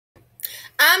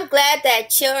I'm glad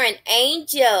that you're an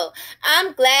angel.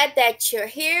 I'm glad that you're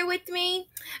here with me.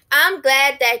 I'm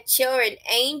glad that you're an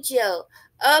angel,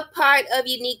 a part of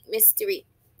Unique Mystery.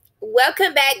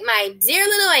 Welcome back, my dear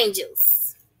little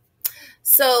angels.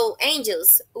 So,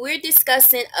 angels, we're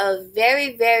discussing a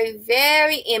very, very,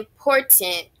 very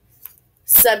important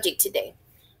subject today.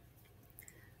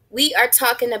 We are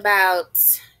talking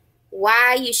about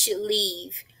why you should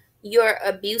leave your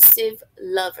abusive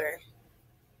lover.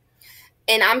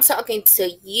 And I'm talking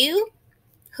to you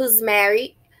who's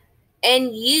married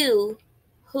and you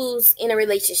who's in a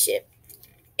relationship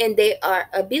and they are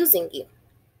abusing you.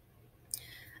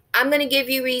 I'm going to give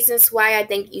you reasons why I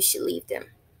think you should leave them.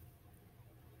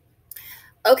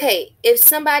 Okay, if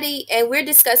somebody, and we're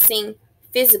discussing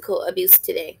physical abuse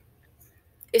today.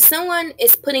 If someone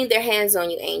is putting their hands on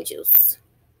you, angels,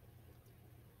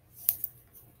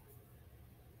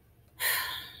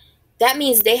 that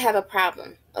means they have a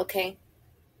problem, okay?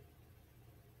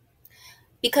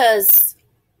 Because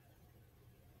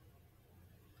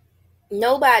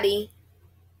nobody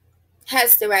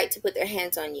has the right to put their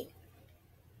hands on you.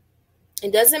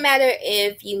 It doesn't matter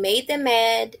if you made them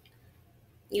mad,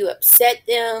 you upset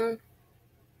them,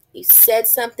 you said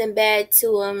something bad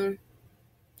to them,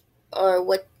 or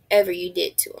whatever you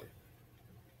did to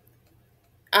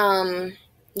them.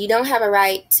 You don't have a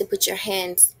right to put your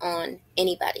hands on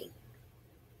anybody.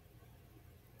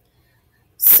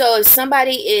 So if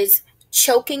somebody is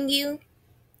choking you,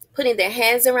 putting their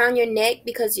hands around your neck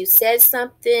because you said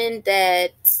something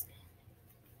that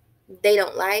they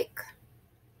don't like,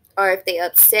 or if they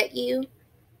upset you,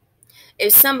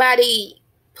 if somebody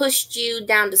pushed you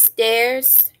down the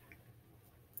stairs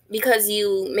because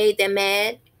you made them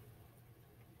mad,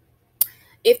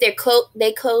 if they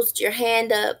closed your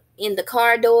hand up in the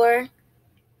car door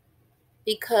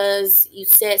because you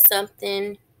said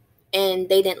something and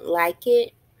they didn't like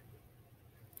it,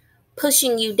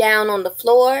 pushing you down on the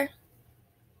floor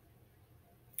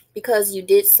because you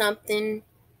did something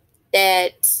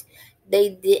that they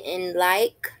didn't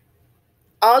like,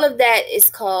 all of that is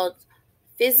called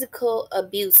physical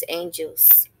abuse,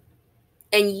 angels.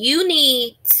 And you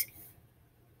need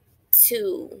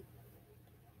to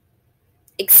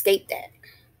escape that.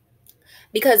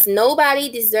 Because nobody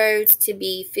deserves to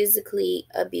be physically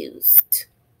abused.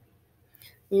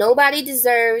 Nobody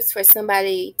deserves for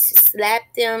somebody to slap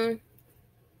them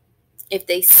if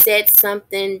they said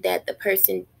something that the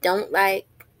person don't like.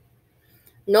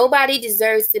 Nobody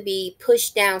deserves to be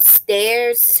pushed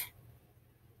downstairs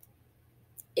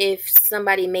if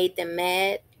somebody made them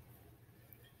mad.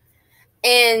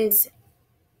 And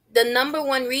the number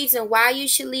one reason why you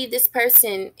should leave this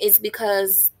person is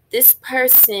because this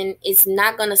person is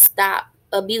not going to stop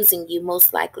abusing you,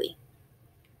 most likely.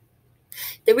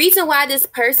 The reason why this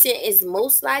person is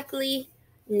most likely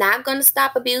not going to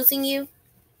stop abusing you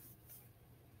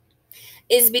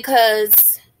is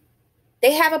because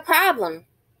they have a problem.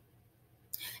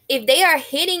 If they are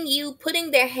hitting you,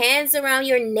 putting their hands around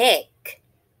your neck,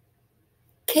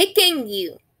 kicking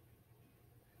you,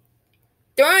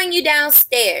 throwing you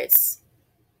downstairs,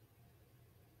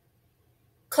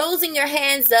 closing your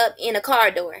hands up in a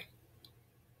car door,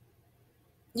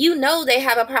 you know they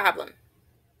have a problem.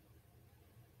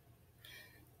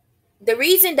 The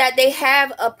reason that they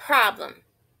have a problem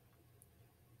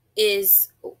is,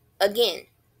 again,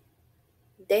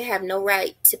 they have no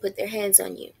right to put their hands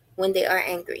on you when they are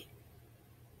angry.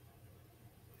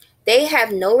 They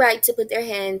have no right to put their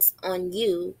hands on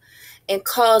you and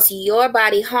cause your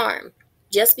body harm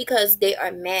just because they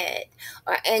are mad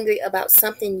or angry about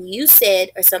something you said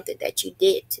or something that you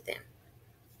did to them.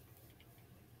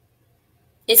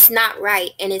 It's not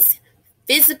right, and it's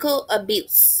physical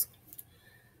abuse.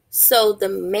 So the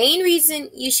main reason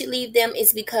you should leave them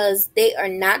is because they are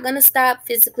not going to stop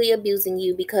physically abusing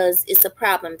you because it's a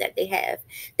problem that they have.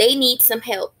 They need some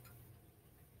help.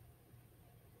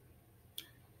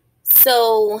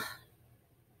 So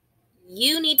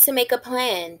you need to make a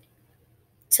plan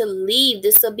to leave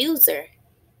this abuser.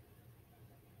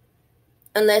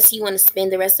 Unless you want to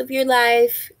spend the rest of your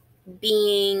life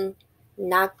being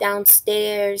knocked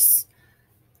downstairs,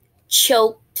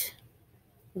 choked,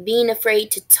 being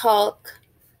afraid to talk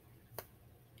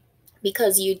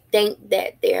because you think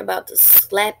that they're about to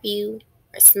slap you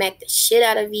or smack the shit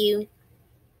out of you.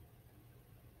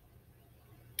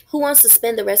 Who wants to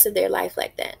spend the rest of their life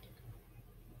like that?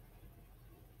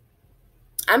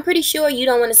 I'm pretty sure you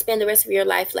don't want to spend the rest of your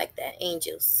life like that,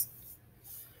 angels.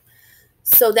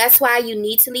 So that's why you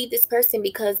need to leave this person,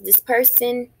 because this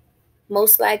person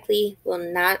most likely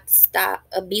will not stop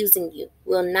abusing you,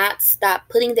 will not stop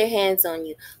putting their hands on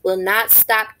you, will not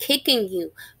stop kicking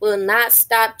you, will not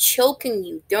stop choking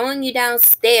you, throwing you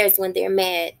downstairs when they're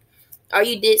mad, or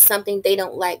you did something they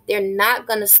don't like. They're not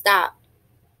going to stop.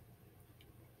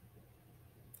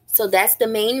 So that's the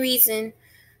main reason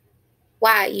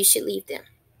why you should leave them.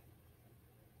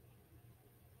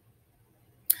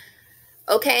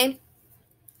 Okay?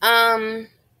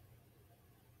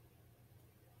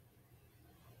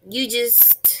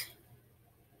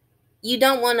 You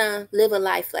don't want to live a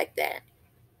life like that.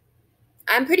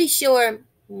 I'm pretty sure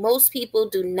most people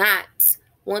do not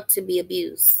want to be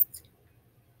abused.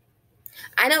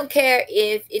 I don't care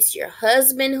if it's your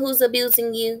husband who's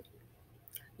abusing you,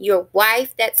 your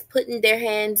wife that's putting their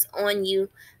hands on you,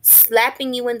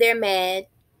 slapping you when they're mad,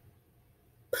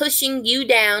 pushing you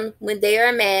down when they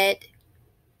are mad,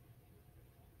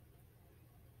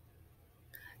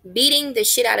 beating the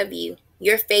shit out of you,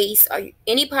 your face, or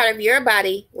any part of your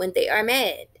body when they are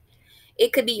mad.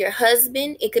 It could be your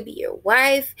husband, it could be your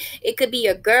wife, it could be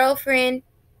your girlfriend,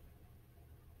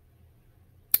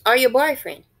 or your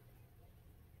boyfriend.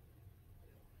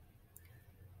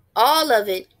 All of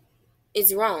it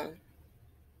is wrong.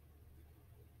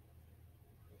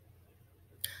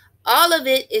 All of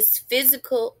it is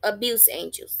physical abuse,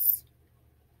 angels.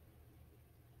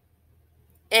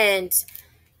 And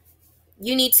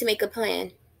you need to make a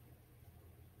plan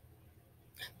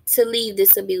to leave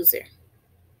this abuser.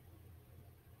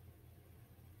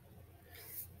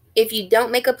 If you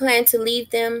don't make a plan to leave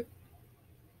them,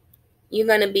 you're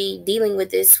going to be dealing with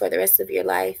this for the rest of your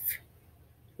life.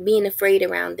 Being afraid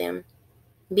around them,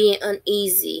 being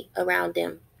uneasy around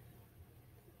them,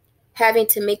 having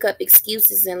to make up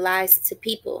excuses and lies to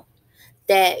people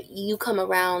that you come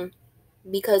around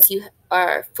because you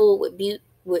are full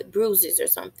with bruises or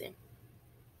something.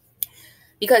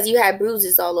 Because you have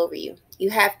bruises all over you. You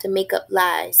have to make up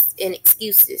lies and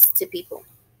excuses to people.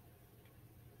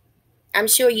 I'm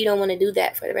sure you don't want to do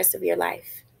that for the rest of your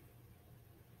life.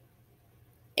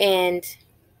 And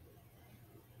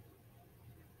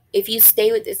if you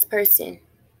stay with this person,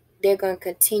 they're going to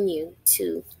continue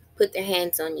to put their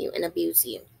hands on you and abuse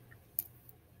you.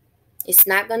 It's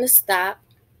not going to stop.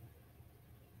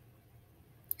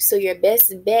 So your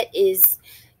best bet is,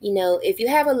 if you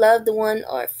have a loved one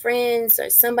or friends or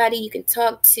somebody you can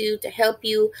talk to help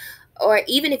you, or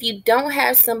even if you don't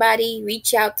have somebody,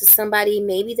 reach out to somebody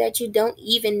maybe that you don't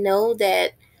even know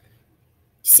that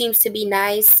seems to be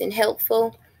nice and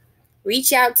helpful.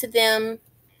 Reach out to them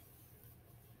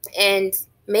and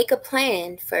make a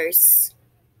plan first.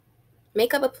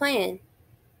 Make up a plan.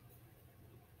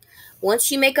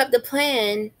 Once you make up the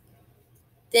plan,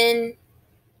 then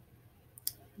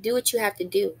do what you have to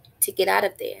do to get out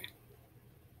of there.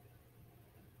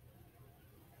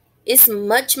 It's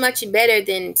much, much better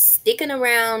than sticking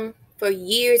around for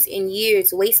years and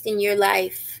years, wasting your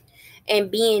life and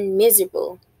being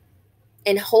miserable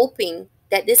and hoping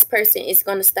that this person is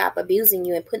going to stop abusing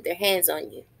you and put their hands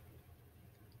on you.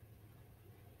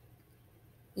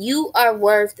 You are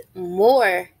worth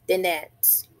more than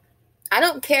that. I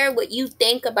don't care what you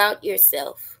think about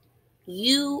yourself.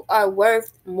 You are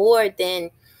worth more than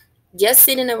just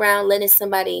sitting around letting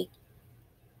somebody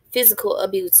physical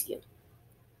abuse you.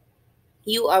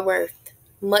 You are worth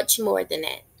much more than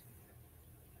that.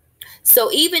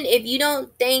 So even if you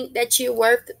don't think that you're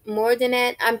worth more than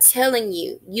that, I'm telling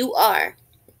you, you are.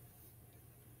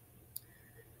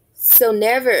 So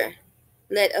never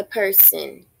let a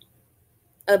person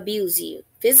abuse you,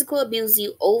 physical abuse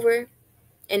you over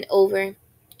and over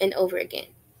and over again.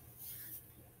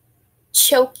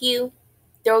 Choke you,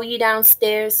 throw you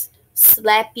downstairs,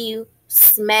 slap you,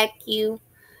 smack you,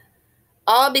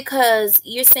 all because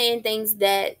you're saying things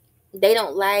that they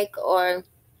don't like, or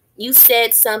you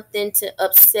said something to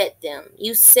upset them.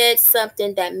 You said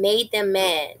something that made them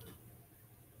mad.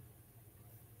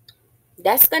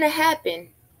 That's going to happen.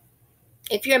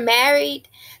 If you're married,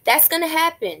 that's going to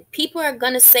happen. People are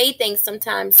going to say things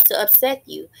sometimes to upset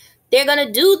you. They're going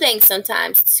to do things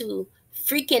sometimes to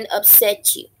freaking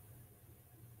upset you.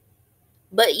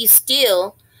 But you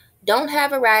still don't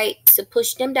have a right to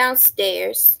push them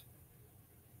downstairs.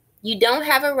 You don't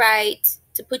have a right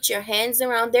to put your hands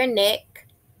around their neck.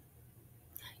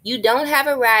 You don't have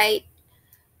a right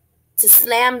to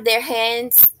slam their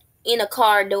hands in a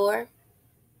car door.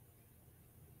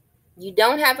 You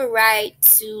don't have a right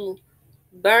to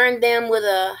burn them with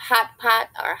a hot pot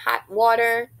or hot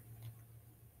water.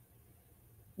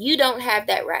 You don't have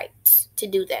that right to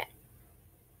do that.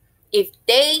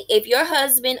 If your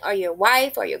husband or your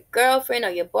wife or your girlfriend or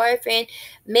your boyfriend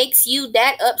makes you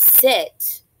that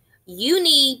upset, you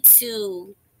need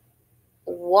to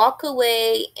walk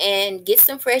away and get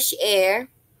some fresh air.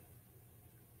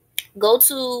 Go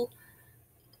to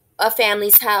a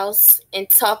family's house and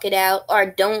talk it out, or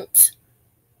don't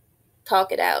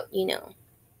talk it out,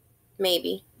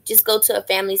 maybe. Just go to a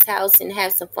family's house and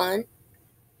have some fun.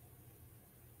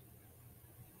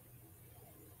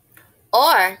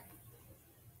 Or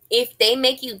if they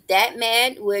make you that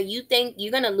mad where you think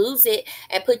you're going to lose it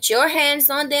and put your hands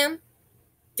on them,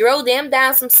 throw them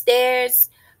down some stairs,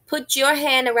 put your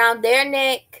hand around their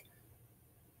neck,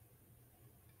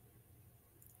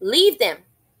 leave them.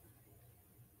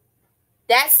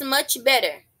 That's much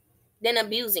better than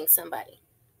abusing somebody.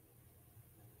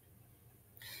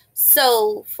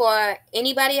 So for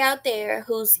anybody out there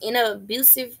who's in a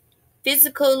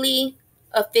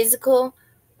physical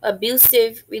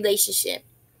abusive relationship,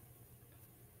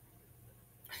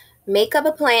 make up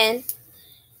a plan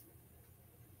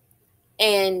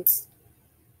and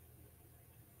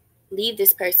leave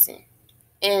this person.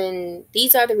 And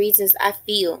these are the reasons I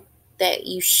feel that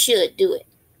you should do it.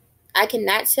 I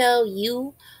cannot tell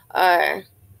you, or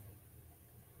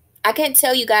I can't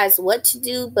tell you guys what to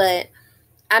do, but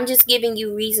I'm just giving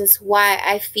you reasons why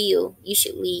I feel you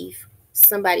should leave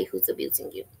somebody who's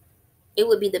abusing you. It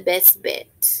would be the best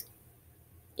bet.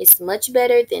 It's much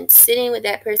better than sitting with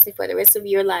that person for the rest of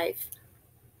your life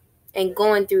and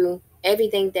going through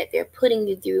everything that they're putting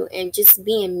you through and just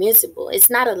being miserable. It's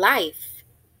not a life.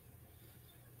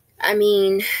 I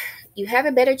mean, you have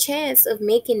a better chance of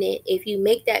making it if you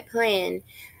make that plan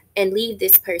and leave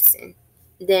this person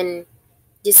than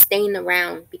just staying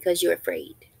around because you're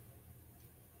afraid.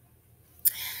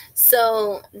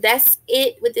 So that's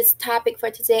it with this topic for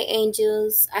today,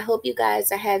 angels. I hope you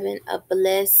guys are having a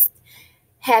blessed,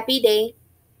 happy day.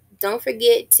 Don't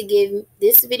forget to give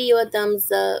this video a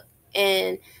thumbs up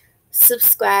and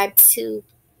subscribe to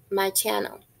my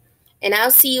channel. And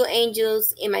I'll see you,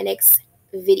 angels, in my next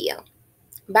video.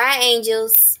 Bye,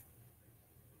 angels.